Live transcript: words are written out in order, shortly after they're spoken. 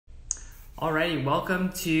Alrighty,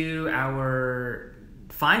 welcome to our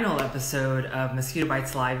final episode of Mosquito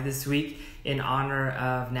Bites Live this week in honor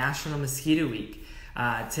of National Mosquito Week.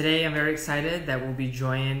 Today I'm very excited that we'll be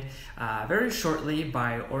joined very shortly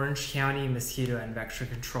by Orange County Mosquito and Vector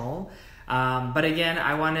Control. But again,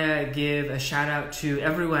 I want to give a shout out to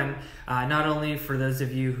everyone, not only for those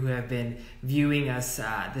of you who have been viewing us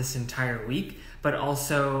this entire week, but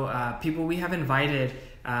also people we have invited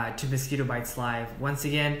to Mosquito Bites Live. Once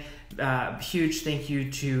again, huge thank you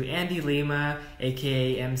to Andy Lima,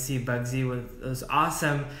 aka MC Bugsy, with those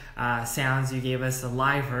awesome sounds you gave us a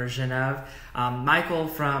live version of. Michael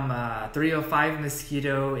from 305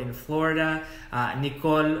 Mosquito in Florida,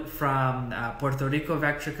 Nicole from Puerto Rico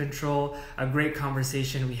Vector Control, a great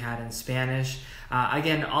conversation we had in Spanish.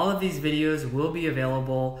 Again, all of these videos will be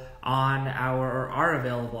available on our, or are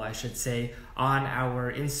available, I should say, on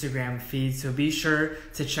our Instagram feed. So be sure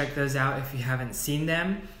to check those out if you haven't seen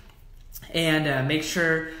them. And make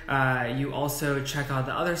sure you also check out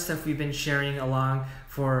the other stuff we've been sharing along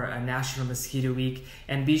for National Mosquito Week.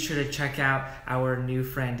 And be sure to check out our new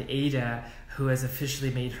friend Ada, who has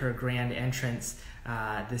officially made her grand entrance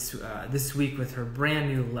this week with her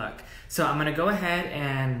brand new look. So I'm going to go ahead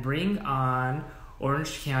and bring on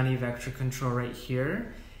Orange County Vector Control right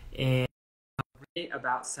here and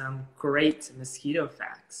about some great mosquito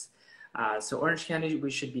facts. So Orange County,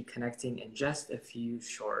 we should be connecting in just a few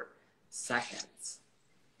short seconds.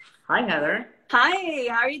 Hi, Heather. Hi,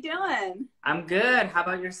 how are you doing? I'm good. How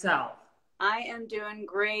about yourself? I am doing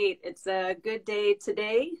great. It's a good day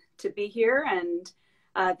today to be here, and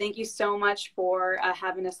thank you so much for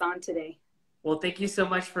having us on today. Well, thank you so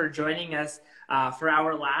much for joining us for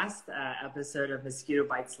our last episode of Mosquito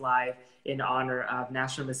Bites Live in honor of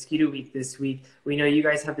National Mosquito Week this week. We know you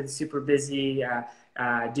guys have been super busy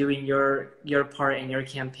doing your part in your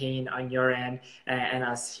campaign on your end, and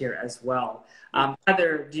us here as well.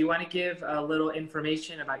 Heather, do you want to give a little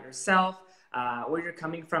information about yourself, where you're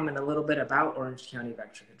coming from, and a little bit about Orange County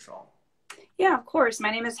Vector Control? Yeah, of course.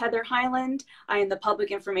 My name is Heather Hyland. I am the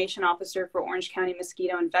Public Information Officer for Orange County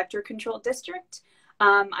Mosquito and Vector Control District.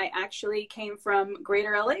 I actually came from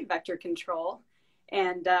Greater LA Vector Control,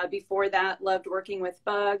 and before that, loved working with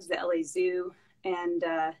bugs, the LA Zoo, and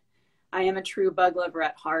I am a true bug lover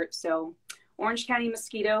at heart. So Orange County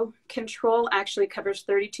Mosquito Control actually covers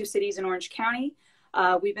 32 cities in Orange County.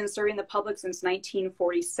 We've been serving the public since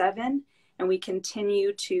 1947, and we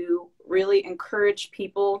continue to really encourage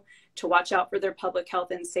people to watch out for their public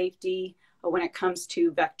health and safety when it comes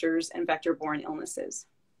to vectors and vector-borne illnesses.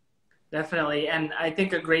 Definitely. And I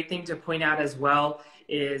think a great thing to point out as well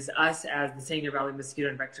is us as the San Gabriel Valley Mosquito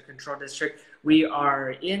and Vector Control District. We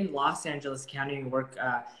are in Los Angeles County and work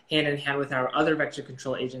hand in hand with our other vector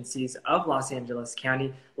control agencies of Los Angeles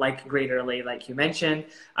County, like Greater LA, like you mentioned.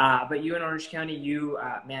 But you in Orange County, you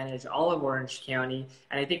manage all of Orange County.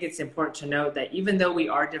 And I think it's important to note that even though we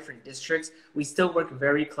are different districts, we still work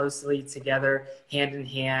very closely together, hand in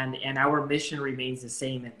hand, and our mission remains the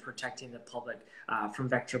same in protecting the public from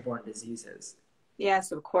vector-borne diseases.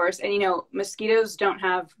 Yes, of course. And, you know, mosquitoes don't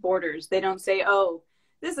have borders. They don't say, oh,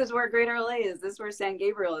 this is where Greater LA is. This is where San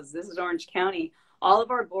Gabriel is. This is Orange County. All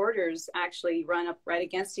of our borders actually run up right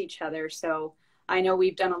against each other. So I know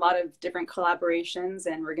we've done a lot of different collaborations,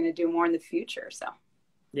 and we're going to do more in the future. So,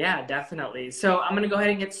 yeah, definitely. So I'm going to go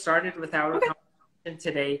ahead and get started with our conversation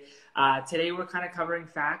today. Today we're kind of covering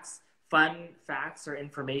fun facts or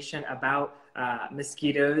information about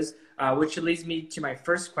mosquitoes, which leads me to my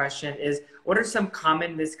first question is, what are some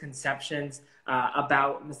common misconceptions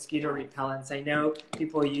about mosquito repellents? I know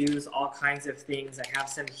people use all kinds of things. I have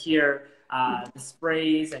some here, the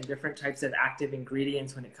sprays and different types of active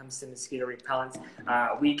ingredients when it comes to mosquito repellents.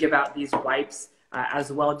 We give out these wipes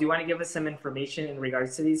as well. Do you want to give us some information in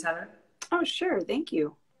regards to these, Heather? Oh, sure. Thank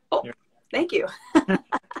you. Oh, thank you.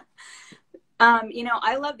 You know,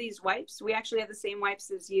 I love these wipes. We actually have the same wipes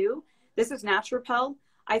as you. This is Naturapel.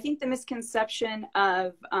 I think the misconception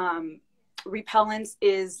of repellents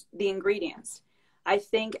is the ingredients. I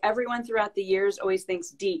think everyone throughout the years always thinks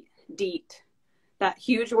DEET, that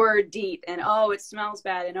huge word DEET, and oh, it smells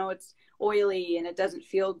bad, and oh, it's oily, and it doesn't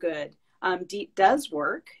feel good. DEET does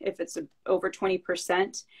work if it's over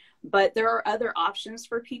 20%, but there are other options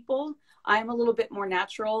for people. I'm a little bit more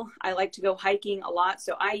natural. I like to go hiking a lot,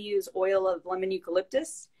 so I use oil of lemon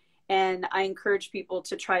eucalyptus, and I encourage people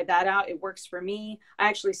to try that out. It works for me. I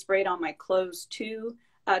actually spray it on my clothes too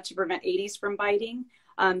to prevent Aedes from biting.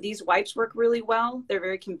 These wipes work really well. They're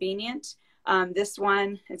very convenient. This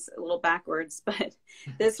one, it's a little backwards, but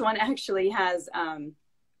this one actually has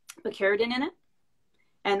picaridin in it.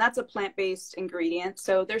 And that's a plant-based ingredient.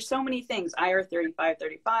 So there's so many things, IR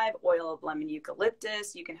 3535, oil of lemon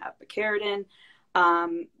eucalyptus, you can have picaridin.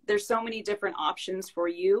 There's so many different options for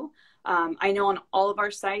you. I know on all of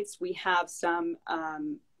our sites, we have some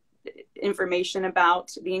information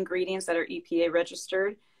about the ingredients that are EPA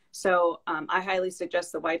registered. So I highly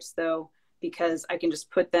suggest the wipes though, because I can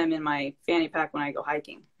just put them in my fanny pack when I go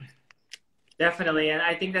hiking. Definitely, and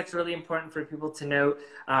I think that's really important for people to know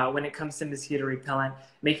when it comes to mosquito repellent,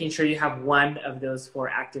 making sure you have one of those 4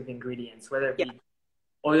 active ingredients, whether it be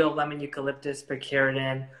oil, lemon, eucalyptus,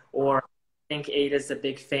 picaridin, or I think Ada's a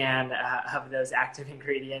big fan of those active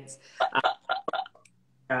ingredients.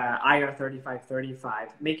 IR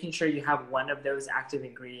 3535. Making sure you have one of those active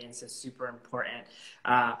ingredients is super important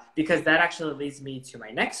because that actually leads me to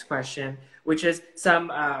my next question, which is some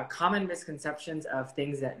common misconceptions of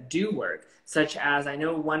things that do work, such as I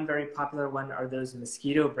know one very popular one are those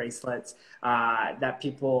mosquito bracelets that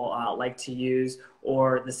people like to use,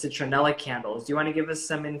 or the citronella candles. Do you want to give us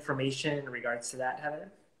some information in regards to that,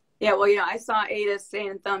 Heather? Yeah, well, I saw Ada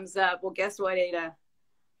saying thumbs up. Well, guess what, Ada?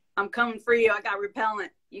 I'm coming for you. I got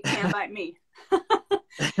repellent. You can't bite me.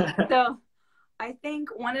 So I think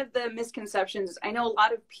one of the misconceptions, I know a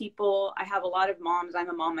lot of people, I have a lot of moms, I'm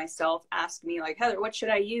a mom myself, ask me like, Heather, what should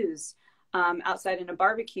I use outside in a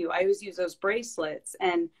barbecue? I always use those bracelets.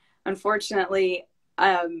 And unfortunately,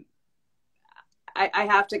 I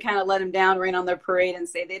have to kind of let them down, rain on their parade and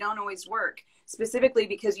say they don't always work, specifically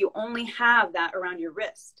because you only have that around your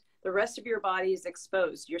wrist. The rest of your body is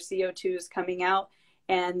exposed. Your CO2 is coming out,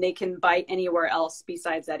 and they can bite anywhere else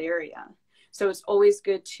besides that area. So it's always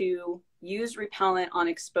good to use repellent on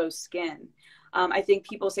exposed skin. I think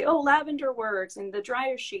people say, oh, lavender works and the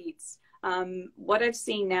dryer sheets. What I've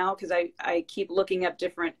seen now, because I keep looking up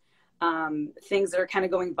different things that are kind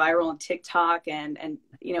of going viral on TikTok and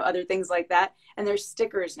other things like that. And there's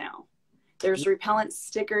stickers now. There's repellent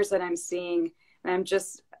stickers that I'm seeing. And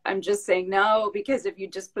I'm just saying no, because if you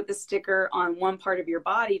just put the sticker on one part of your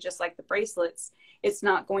body, just like the bracelets, it's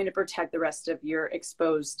not going to protect the rest of your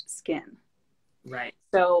exposed skin. Right.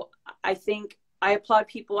 So I think I applaud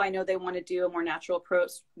people. I know they want to do a more natural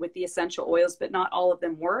approach with the essential oils, but not all of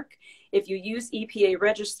them work. If you use EPA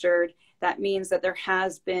registered, that means that there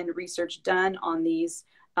has been research done on these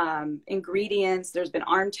ingredients. There's been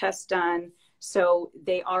arm tests done. So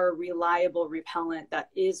they are a reliable repellent that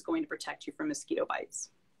is going to protect you from mosquito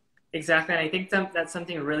bites. Exactly. And I think that's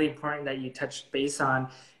something really important that you touched base on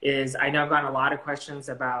is I know I've gotten a lot of questions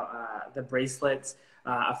about the bracelets.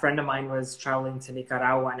 A friend of mine was traveling to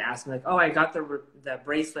Nicaragua and asked me like, oh, I got the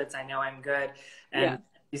bracelets. I know I'm good. And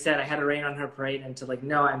he said I had to rain on her parade and to like,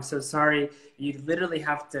 no, I'm so sorry. You literally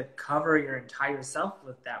have to cover your entire self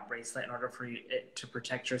with that bracelet in order for you to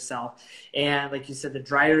protect yourself. And like you said, the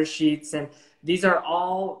dryer sheets, and these are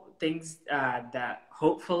all things that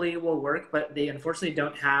hopefully will work, but they unfortunately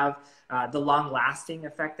don't have the long-lasting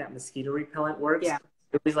effect that mosquito repellent works. Yeah.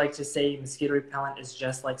 I always like to say mosquito repellent is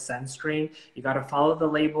just like sunscreen. You got to follow the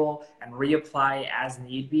label and reapply as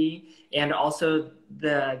need be. And also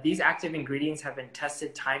these active ingredients have been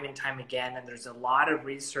tested time and time again, and there's a lot of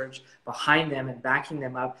research behind them and backing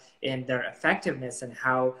them up in their effectiveness and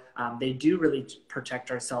how they do really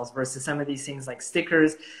protect ourselves versus some of these things like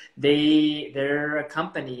stickers. They're a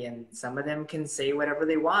company, and some of them can say whatever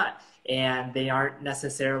they want, and they aren't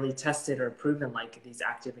necessarily tested or proven like these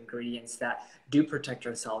active ingredients that do protect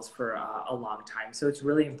ourselves for a long time. So it's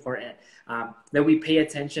really important that we pay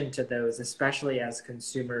attention to those, especially as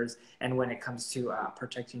consumers and when it comes to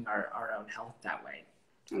protecting our own health that way.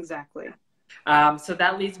 Exactly. So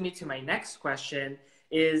that leads me to my next question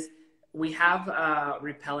is, we have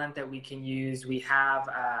repellent that we can use. We have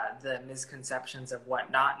the misconceptions of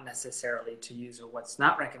what not necessarily to use or what's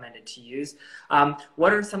not recommended to use.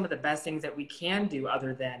 What are some of the best things that we can do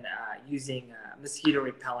other than using mosquito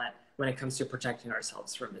repellent when it comes to protecting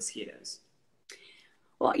ourselves from mosquitoes?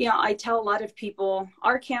 Well, I tell a lot of people,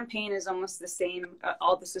 our campaign is almost the same.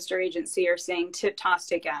 All the sister agency are saying tip, toss,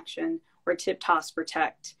 take action, or tip, toss,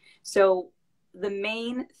 protect. So the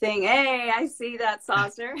main thing, hey, I see that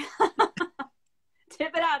saucer.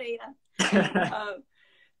 Tip it out, Ada.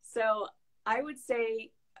 So I would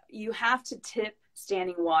say you have to tip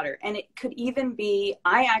standing water. And it could even be,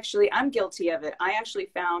 I'm guilty of it. I actually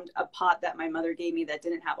found a pot that my mother gave me that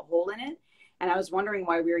didn't have a hole in it. And I was wondering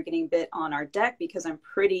why we were getting bit on our deck, because I'm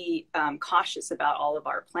pretty cautious about all of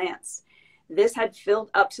our plants. This had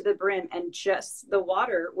filled up to the brim, and just the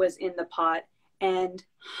water was in the pot, and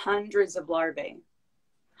hundreds of larvae,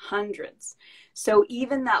 hundreds. So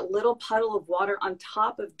even that little puddle of water on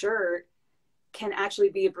top of dirt can actually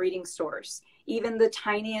be a breeding source. even the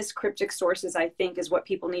tiniest cryptic sources, I think, is what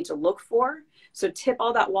people need to look for. So tip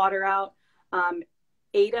all that water out.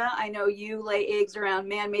 Ada, I know you lay eggs around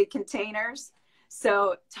man-made containers.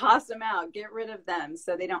 So toss them out, get rid of them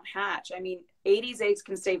so they don't hatch. I mean, Aedes eggs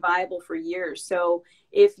can stay viable for years. So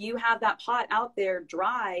if you have that pot out there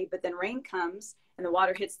dry, but then rain comes and the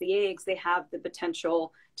water hits the eggs, they have the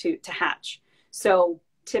potential to hatch. So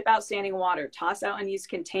tip out standing water, toss out unused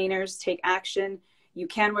containers, take action. You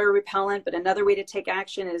can wear repellent, but another way to take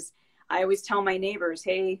action is, I always tell my neighbors,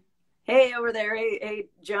 hey, over there, hey,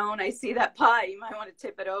 Joan, I see that pot. You might want to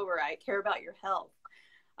tip it over. I care about your health.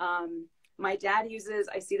 My dad uses,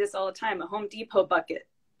 I see this all the time, a Home Depot bucket.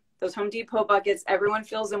 Those Home Depot buckets, everyone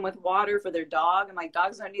fills them with water for their dog. I'm like,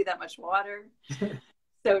 dogs don't need that much water.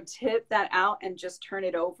 So tip that out and just turn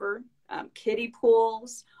it over. Kiddie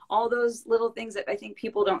pools, all those little things that I think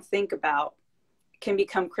people don't think about can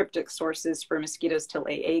become cryptic sources for mosquitoes to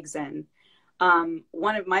lay eggs in.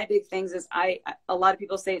 One of my big things is a lot of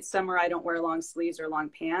people say it's summer, I don't wear long sleeves or long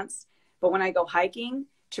pants. But when I go hiking,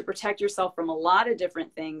 to protect yourself from a lot of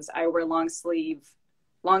different things, I wear long sleeve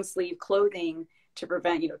clothing to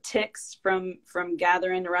prevent, ticks from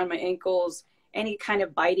gathering around my ankles, any kind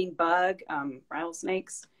of biting bug,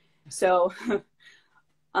 rattlesnakes. So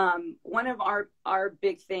one of our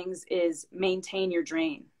big things is maintain your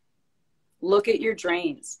drain. Look at your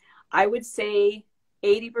drains. I would say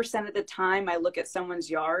 80% of the time I look at someone's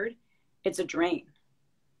yard, it's a drain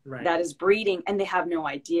that is breeding and they have no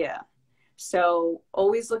idea. So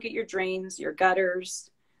always look at your drains, your gutters,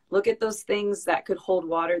 look at those things that could hold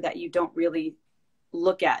water that you don't really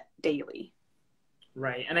look at daily.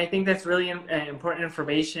 Right. And I think that's really important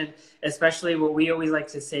information, especially what we always like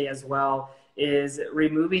to say as well is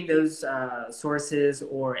removing those sources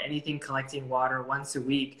or anything collecting water once a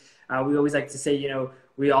week. We always like to say,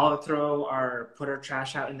 we all put our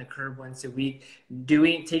trash out in the curb once a week,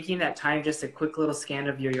 taking that time, just a quick little scan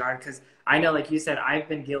of your yard. Because I know, like you said, I've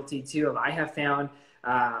been guilty too I have found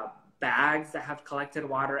bags that have collected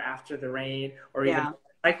water after the rain, or even a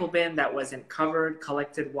recycle bin that wasn't covered,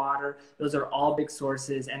 collected water. Those are all big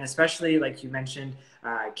sources. And especially, like you mentioned,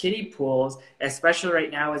 kiddie pools, especially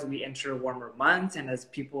right now as we enter warmer months and as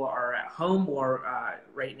people are at home more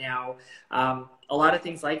right now, a lot of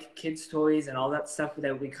things like kids' toys and all that stuff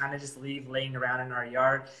that we kind of just leave laying around in our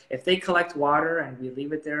yard, if they collect water and we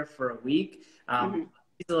leave it there for a week,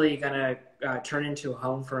 easily going to turn into a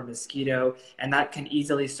home for a mosquito, and that can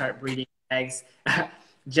easily start breeding eggs.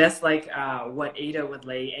 Just like what Ada would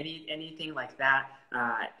lay, anything like that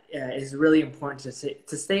is really important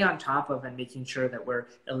to stay on top of and making sure that we're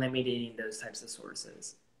eliminating those types of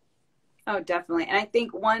sources. Oh, definitely. And I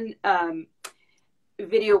think one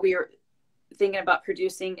video we were thinking about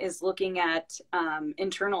producing is looking at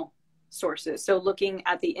internal sources. So looking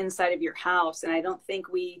at the inside of your house. And I don't think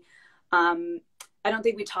we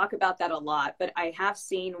talk about that a lot, but I have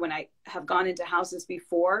seen when I have gone into houses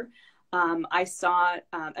before, I saw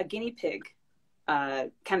a guinea pig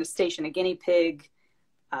kind of station, a guinea pig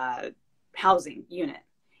housing unit,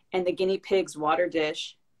 and the guinea pig's water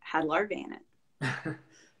dish had larvae in it.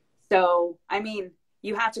 So, I mean,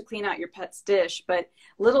 you have to clean out your pet's dish, but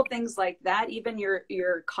little things like that, even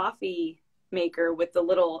your coffee maker with the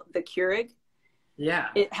Keurig,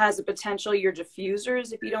 it has a potential, your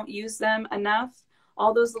diffusers, if you don't use them enough,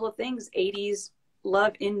 all those little things. Aedes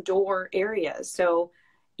love indoor areas. So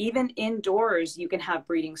even indoors, you can have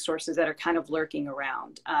breeding sources that are kind of lurking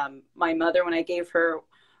around. My mother, when I gave her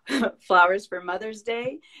flowers for Mother's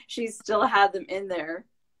Day, she still had them in there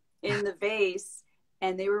in the vase,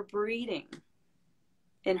 and they were breeding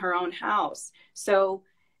in her own house. So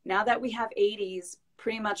now that we have Aedes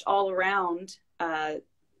pretty much all around,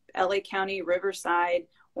 LA County, Riverside,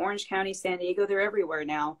 Orange County, San Diego, they're everywhere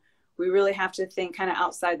now. We really have to think kind of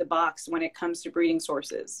outside the box when it comes to breeding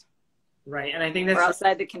sources. Right. And I think that's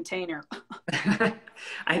outside the container.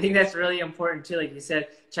 I think that's really important too. Like you said,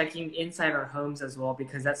 checking inside our homes as well,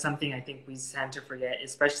 because that's something I think we tend to forget,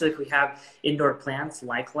 especially if we have indoor plants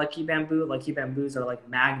like lucky bamboo. Lucky bamboos are like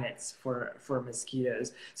magnets for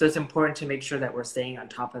mosquitoes. So it's important to make sure that we're staying on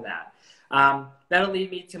top of that. That'll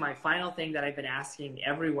lead me to my final thing that I've been asking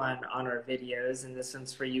everyone on our videos, and this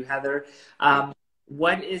one's for you, Heather.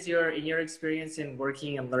 What is in your experience in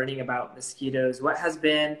working and learning about mosquitoes, what has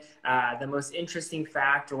been the most interesting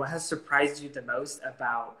fact, or what has surprised you the most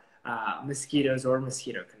about mosquitoes or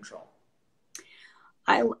mosquito control?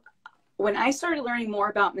 When I started learning more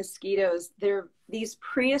about mosquitoes, they're these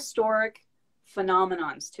prehistoric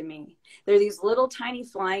phenomenons to me. They're these little tiny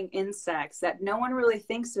flying insects that no one really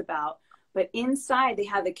thinks about, but inside they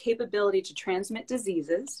have the capability to transmit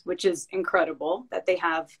diseases, which is incredible that they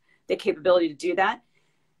have the capability to do that.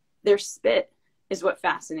 Their spit is what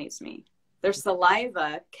fascinates me. Their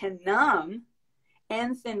saliva can numb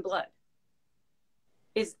and thin blood.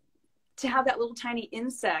 Is to have that little tiny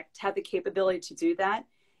insect have the capability to do that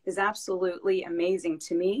is absolutely amazing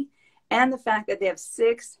to me. And the fact that they have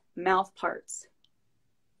 6 mouth parts.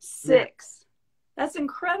 6. Yeah. That's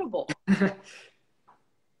incredible.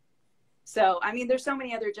 So, I mean, there's so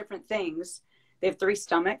many other different things. They have 3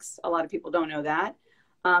 stomachs. A lot of people don't know that.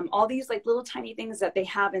 All these like little tiny things that they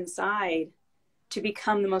have inside to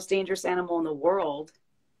become the most dangerous animal in the world.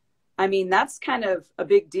 I mean, that's kind of a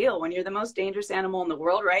big deal when you're the most dangerous animal in the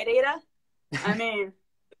world, right, Ada? I mean,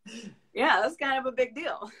 yeah, that's kind of a big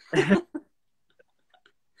deal.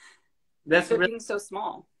 That's really, being so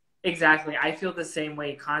small. Exactly. I feel the same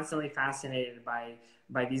way, constantly fascinated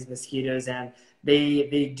by these mosquitoes, and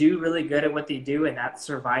they do really good at what they do, and that's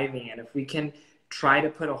surviving. And if we can try to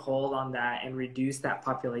put a hold on that and reduce that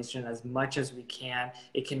population as much as we can,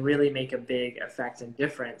 it can really make a big effect and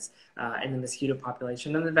difference in the mosquito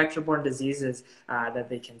population and the vector-borne diseases that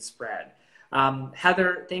they can spread.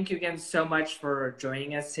 Heather, thank you again so much for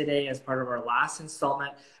joining us today as part of our last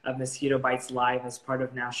installment of Mosquito Bites Live as part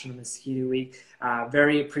of National Mosquito Week.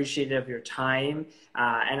 Very appreciative of your time.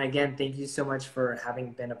 And again, thank you so much for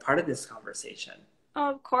having been a part of this conversation. Oh,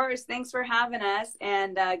 of course. Thanks for having us,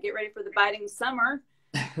 and get ready for the biting summer.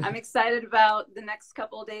 I'm excited about the next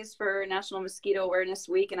couple of days for National Mosquito Awareness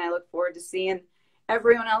Week, and I look forward to seeing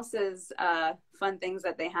everyone else's fun things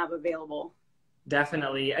that they have available.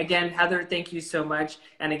 Definitely. Again, Heather, thank you so much.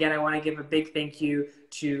 And again, I want to give a big thank you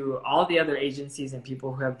to all the other agencies and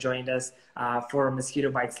people who have joined us for Mosquito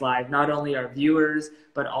Bites Live, not only our viewers,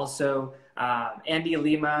 but also Andy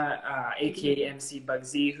Lima, aka MC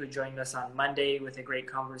Bugsy, who joined us on Monday with a great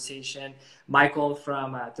conversation. Michael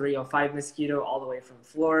from 305 Mosquito, all the way from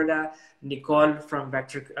Florida. Nicole from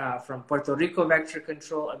Puerto Rico Vector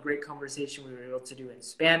Control, a great conversation we were able to do in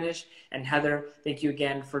Spanish. And Heather, thank you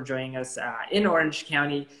again for joining us in Orange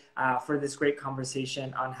County for this great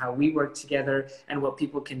conversation on how we work together and what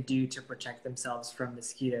people can do to protect themselves from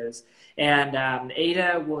mosquitoes. And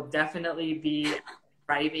Ada will definitely be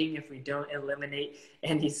thriving if we don't eliminate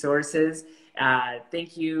any sources.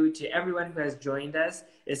 Thank you to everyone who has joined us.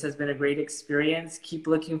 This has been a great experience. Keep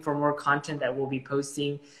looking for more content that we'll be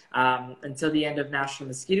posting until the end of National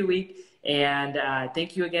Mosquito Week. And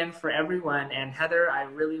thank you again for everyone. And Heather, I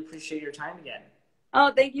really appreciate your time again.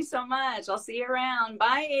 Oh, thank you so much. I'll see you around.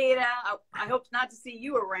 Bye, Ada. I hope not to see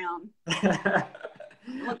you around.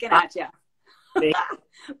 I'm looking at you.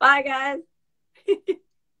 Bye, guys.